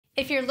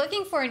If you're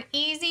looking for an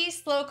easy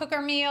slow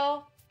cooker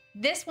meal,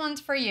 this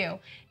one's for you.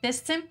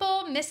 This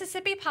simple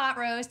Mississippi pot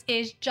roast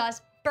is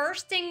just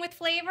bursting with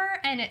flavor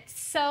and it's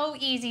so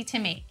easy to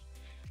make.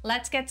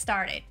 Let's get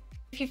started.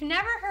 If you've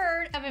never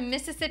heard of a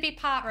Mississippi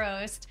pot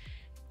roast,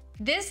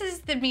 this is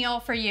the meal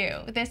for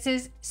you. This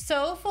is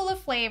so full of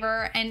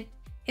flavor and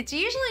it's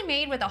usually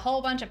made with a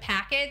whole bunch of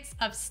packets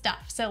of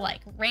stuff. So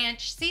like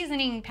ranch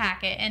seasoning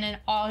packet and an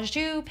au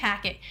jus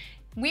packet.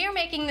 We are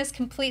making this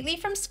completely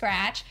from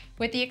scratch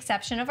with the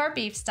exception of our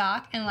beef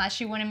stock,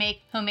 unless you want to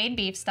make homemade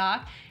beef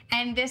stock.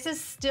 And this is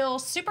still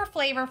super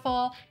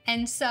flavorful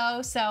and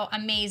so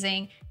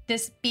amazing.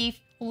 This beef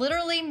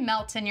literally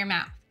melts in your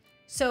mouth.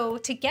 So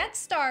to get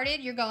started,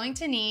 you're going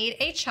to need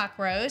a chuck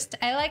roast.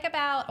 I like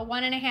about a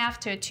 1.5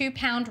 to 2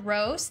 pound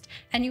roast,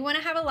 and you want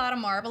to have a lot of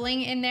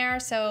marbling in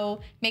there.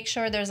 So make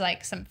sure there's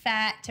like some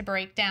fat to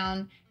break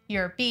down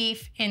your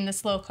beef in the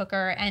slow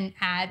cooker and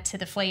add to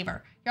the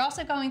flavor. You're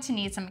also going to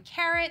need some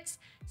carrots,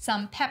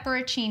 some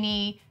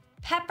pepperoncini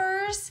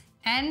peppers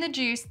and the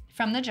juice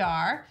from the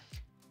jar,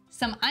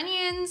 some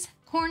onions,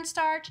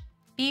 cornstarch,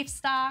 beef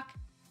stock,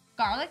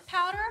 garlic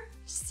powder,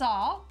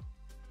 salt,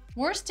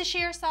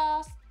 Worcestershire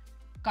sauce,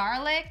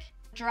 garlic,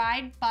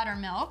 dried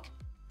buttermilk,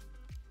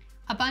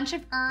 a bunch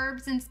of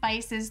herbs and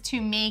spices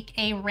to make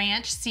a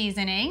ranch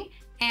seasoning,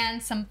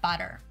 and some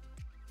butter.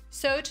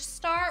 So to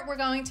start, we're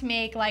going to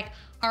make like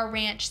our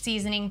ranch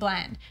seasoning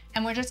blend.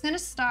 And we're just gonna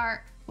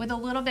start with a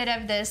little bit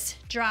of this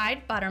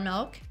dried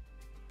buttermilk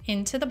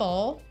into the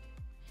bowl.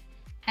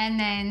 And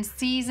then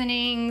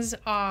seasonings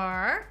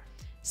are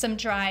some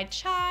dried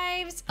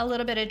chives, a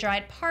little bit of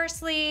dried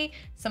parsley,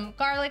 some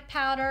garlic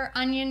powder,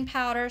 onion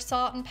powder,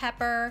 salt and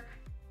pepper.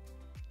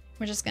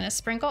 We're just gonna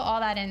sprinkle all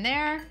that in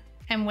there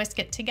and whisk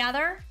it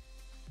together.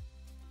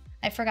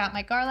 I forgot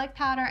my garlic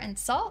powder and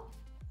salt.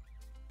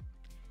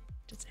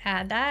 Just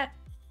add that,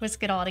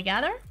 whisk it all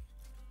together.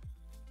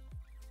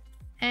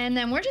 And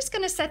then we're just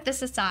gonna set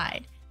this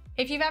aside.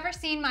 If you've ever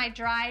seen my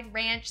dried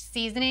ranch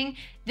seasoning,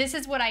 this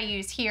is what I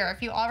use here.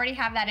 If you already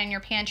have that in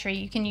your pantry,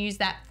 you can use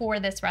that for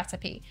this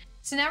recipe.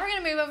 So now we're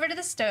gonna move over to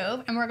the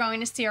stove and we're going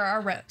to sear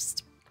our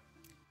roast.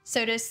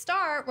 So to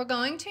start, we're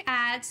going to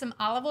add some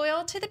olive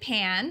oil to the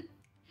pan.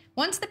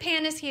 Once the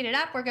pan is heated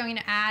up, we're going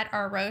to add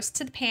our roast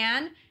to the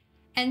pan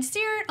and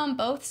sear it on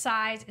both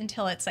sides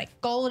until it's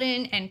like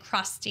golden and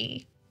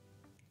crusty.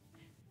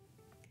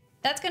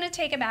 That's gonna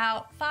take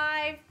about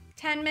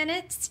 5-10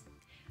 minutes.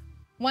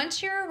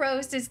 Once your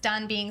roast is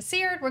done being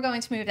seared, we're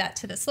going to move that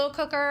to the slow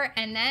cooker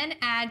and then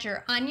add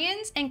your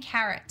onions and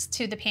carrots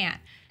to the pan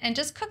and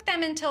just cook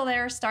them until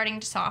they're starting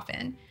to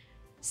soften.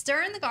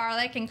 Stir in the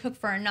garlic and cook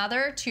for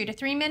another 2 to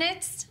 3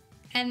 minutes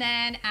and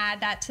then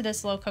add that to the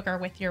slow cooker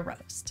with your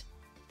roast.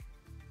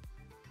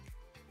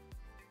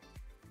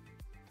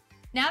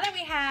 Now that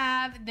we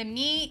have the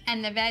meat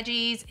and the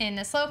veggies in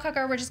the slow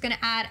cooker, we're just gonna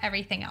add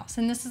everything else.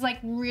 And this is like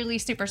really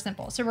super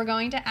simple. So we're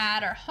going to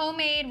add our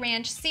homemade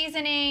ranch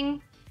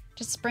seasoning,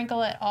 just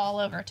sprinkle it all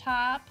over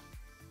top.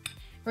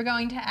 We're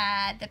going to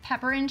add the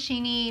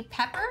pepperoncini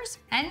peppers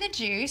and the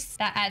juice.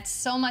 That adds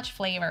so much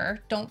flavor.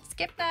 Don't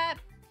skip that.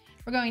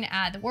 We're going to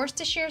add the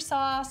Worcestershire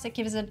sauce. It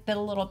gives it a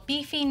little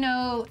beefy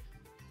note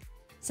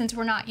since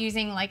we're not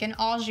using like an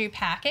au jus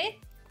packet.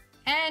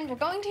 And we're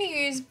going to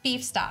use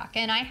beef stock.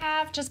 And I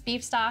have just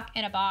beef stock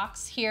in a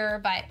box here,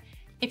 but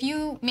if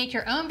you make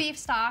your own beef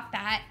stock,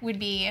 that would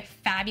be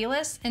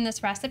fabulous in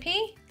this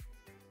recipe.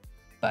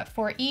 But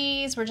for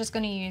ease, we're just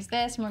gonna use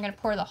this and we're gonna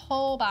pour the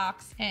whole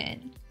box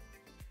in.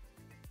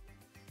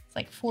 It's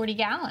like 40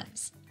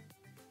 gallons.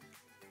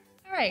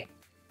 All right,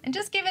 and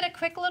just give it a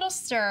quick little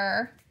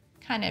stir,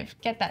 kind of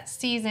get that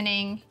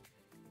seasoning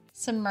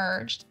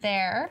submerged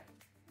there.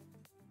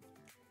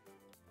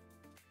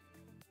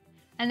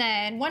 And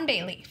then 1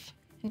 bay leaf,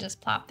 and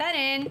just plop that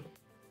in,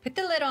 put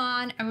the lid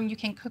on, and you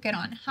can cook it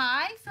on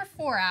high for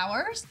 4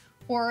 hours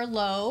or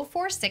low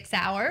for 6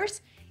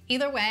 hours.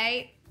 Either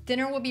way,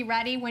 dinner will be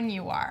ready when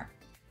you are.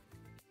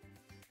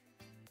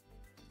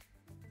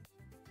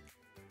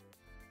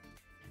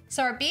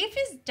 So our beef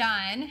is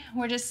done.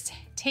 We're just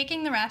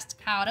taking the rest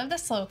out of the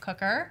slow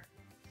cooker.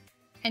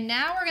 And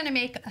now we're gonna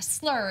make a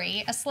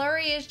slurry. A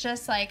slurry is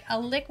just like a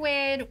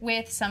liquid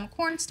with some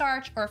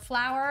cornstarch or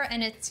flour,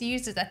 and it's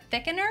used as a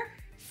thickener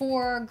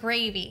for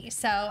gravy.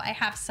 So I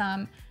have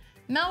some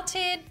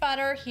melted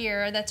butter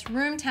here that's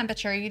room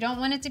temperature. You don't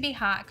want it to be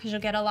hot because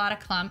you'll get a lot of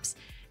clumps.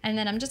 And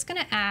then I'm just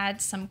gonna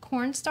add some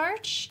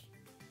cornstarch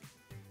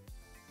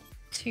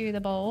to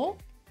the bowl,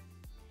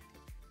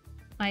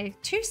 my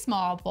too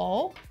small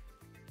bowl.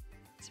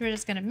 So we're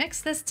just gonna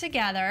mix this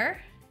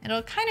together.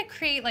 It'll kind of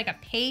create like a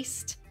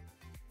paste-ish.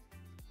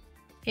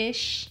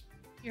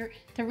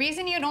 The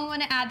reason you don't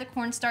wanna add the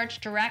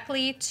cornstarch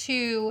directly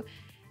to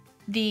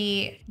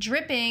the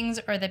drippings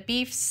or the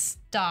beef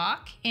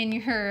stock in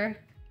your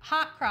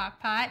hot crock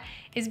pot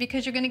is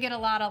because you're gonna get a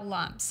lot of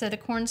lumps. So the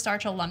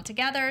cornstarch will lump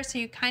together. So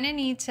you kind of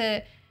need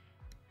to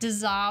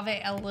dissolve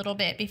it a little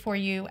bit before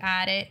you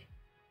add it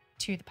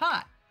to the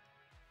pot.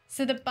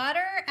 So the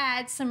butter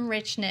adds some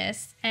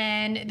richness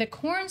and the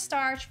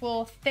cornstarch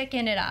will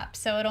thicken it up.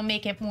 So it'll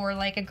make it more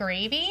like a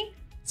gravy.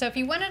 So if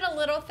you want it a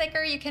little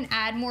thicker, you can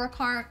add more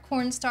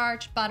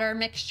cornstarch butter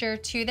mixture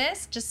to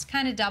this. Just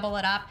kind of double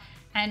it up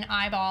and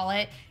eyeball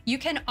it. You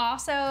can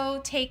also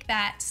take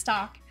that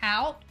stock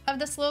out of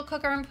the slow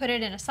cooker and put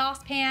it in a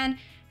saucepan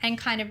and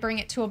kind of bring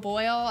it to a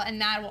boil, and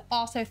that will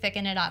also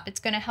thicken it up. It's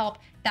gonna help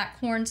that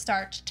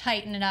cornstarch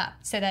tighten it up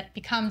so that it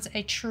becomes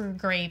a true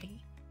gravy.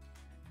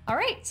 All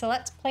right, so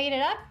let's plate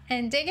it up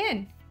and dig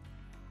in.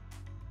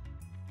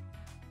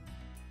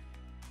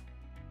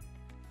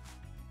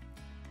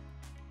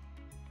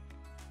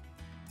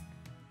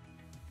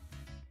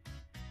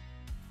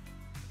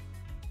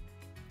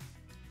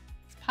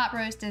 This pot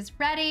roast is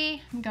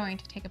ready. I'm going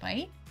to take a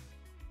bite.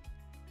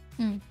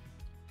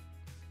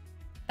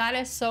 That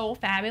is so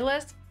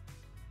fabulous.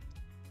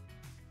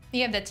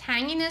 You have the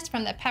tanginess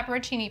from the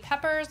pepperoncini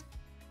peppers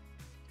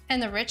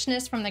and the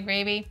richness from the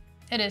gravy.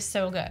 It is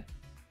so good.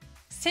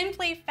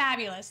 Simply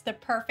fabulous, the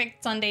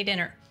perfect Sunday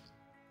dinner.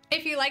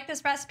 If you like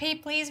this recipe,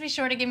 please be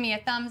sure to give me a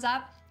thumbs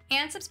up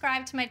and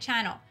subscribe to my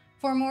channel.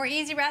 For more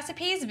easy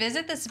recipes,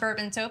 visit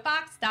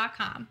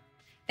thesuburbansoapbox.com.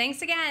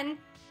 Thanks again.